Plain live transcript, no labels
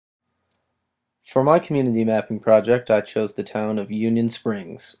For my community mapping project, I chose the town of Union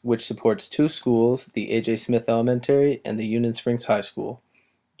Springs, which supports two schools, the A.J. Smith Elementary and the Union Springs High School.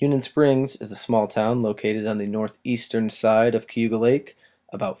 Union Springs is a small town located on the northeastern side of Cayuga Lake,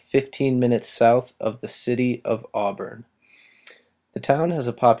 about 15 minutes south of the city of Auburn. The town has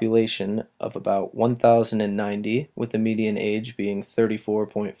a population of about 1,090, with the median age being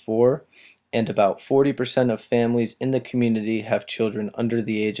 34.4, and about 40% of families in the community have children under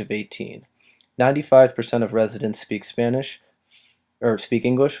the age of 18. 95% of residents speak Spanish or speak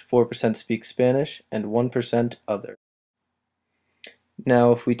English, 4% speak Spanish, and 1% other.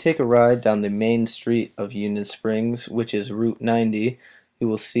 Now, if we take a ride down the main street of Union Springs, which is Route 90, you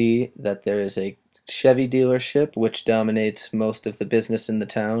will see that there is a Chevy dealership which dominates most of the business in the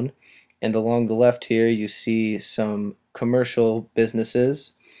town. And along the left here, you see some commercial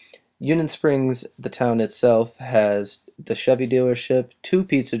businesses. Union Springs, the town itself, has the Chevy dealership, two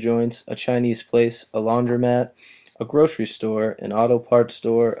pizza joints, a Chinese place, a laundromat, a grocery store, an auto parts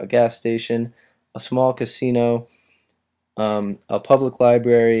store, a gas station, a small casino, a public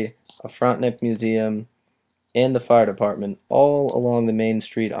library, a Frontenac Museum, and the fire department, all along the main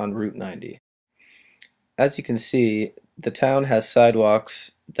street on Route 90. As you can see, the town has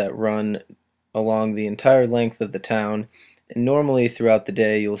sidewalks that run along the entire length of the town, and normally throughout the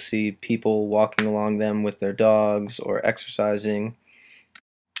day you'll see people walking along them with their dogs or exercising.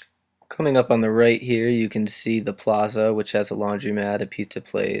 Coming up on the right here, you can see the plaza, which has a laundromat, a pizza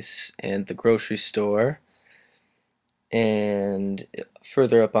place, and the grocery store. And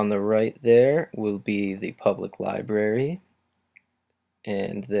further up on the right there will be the public library.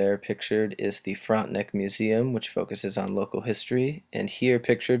 And there pictured is the Frontenac Museum, which focuses on local history. And here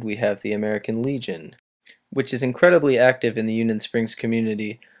pictured we have the American Legion, which is incredibly active in the Union Springs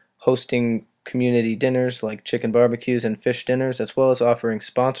community, hosting community dinners like chicken barbecues and fish dinners, as well as offering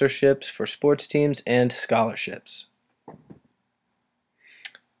sponsorships for sports teams and scholarships.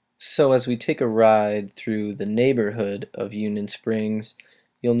 So as we take a ride through the neighborhood of Union Springs,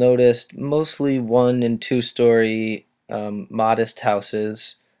 you'll notice mostly 1- and 2-story modest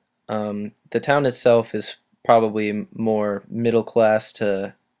houses. The town itself is probably more middle class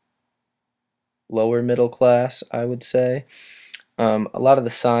to lower middle class, I would say. A lot of the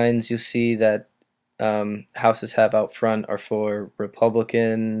signs you see that houses have out front are for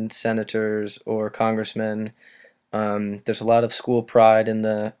Republican senators or congressmen. There's a lot of school pride in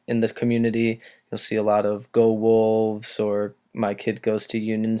the community. You'll see a lot of Go Wolves or my kid goes to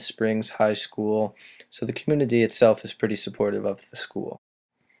Union Springs High School. So the community itself is pretty supportive of the school.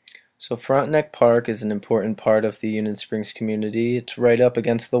 So Frontenac Park is an important part of the Union Springs community. It's right up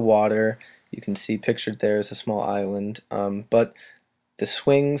against the water. You can see pictured there is a small island. But the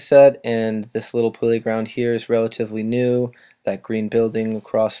swing set and this little playground here is relatively new. That green building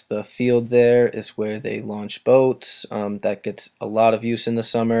across the field there is where they launch boats. That gets a lot of use in the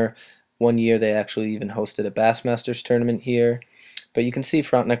summer. One year they actually even hosted a Bassmasters tournament here. But you can see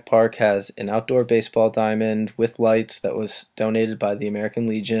Frontenac Park has an outdoor baseball diamond with lights that was donated by the American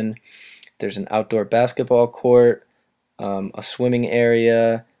Legion. There's an outdoor basketball court, a swimming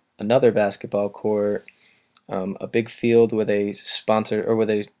area, another basketball court, a big field where they sponsor or where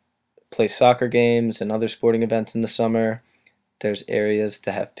they play soccer games and other sporting events in the summer. There's areas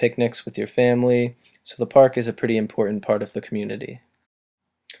to have picnics with your family. So the park is a pretty important part of the community.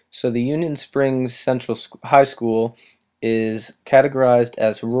 So the Union Springs Central High School is categorized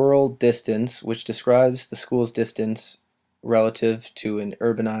as rural distance, which describes the school's distance relative to an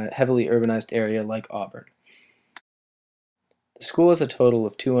heavily urbanized area like Auburn. The school has a total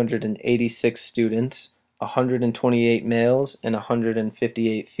of 286 students, 128 males and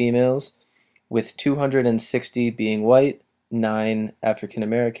 158 females, with 260 being white, 9 African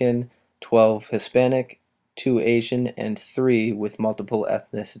American, 12 Hispanic, 2 Asian, and 3 with multiple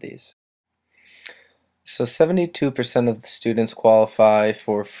ethnicities. So 72% of the students qualify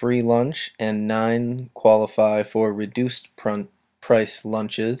for free lunch and 9 qualify for reduced price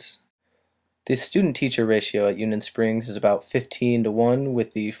lunches. The student-teacher ratio at Union Springs is about 15-1,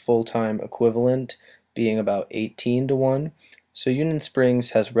 with the full-time equivalent being about 18-1. So Union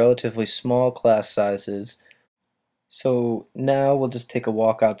Springs has relatively small class sizes. So now we'll just take a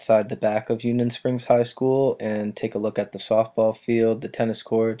walk outside the back of Union Springs High School and take a look at the softball field, the tennis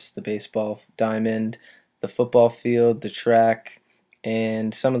courts, the baseball diamond, the football field, the track,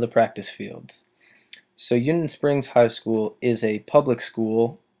 and some of the practice fields. So Union Springs High School is a public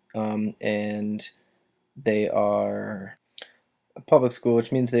school, and they are a public school,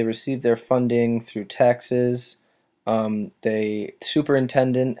 which means they receive their funding through taxes. The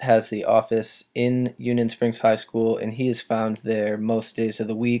superintendent has the office in Union Springs High School, and he is found there most days of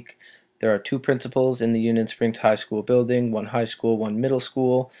the week. There are two principals in the Union Springs High School building, one high school, one middle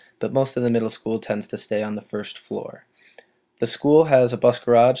school, but most of the middle school tends to stay on the first floor. The school has a bus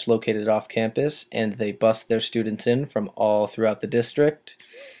garage located off campus, and they bus their students in from all throughout the district.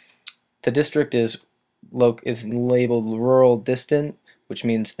 The district is labeled rural distant, which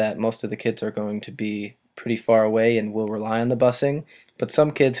means that most of the kids are going to be pretty far away and will rely on the busing, but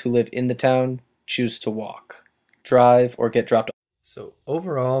some kids who live in the town choose to walk, drive, or get dropped off. So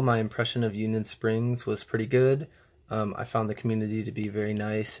overall, my impression of Union Springs was pretty good. I found the community to be very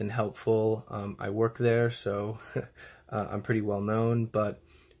nice and helpful. I work there, so I'm pretty well known, but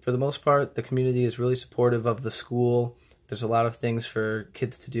for the most part, the community is really supportive of the school. There's a lot of things for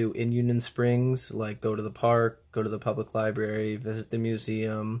kids to do in Union Springs, like go to the park, go to the public library, visit the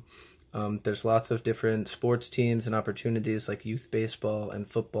museum. There's lots of different sports teams and opportunities like youth baseball and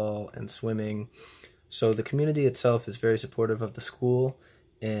football and swimming. So the community itself is very supportive of the school,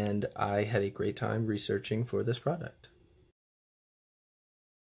 and I had a great time researching for this project.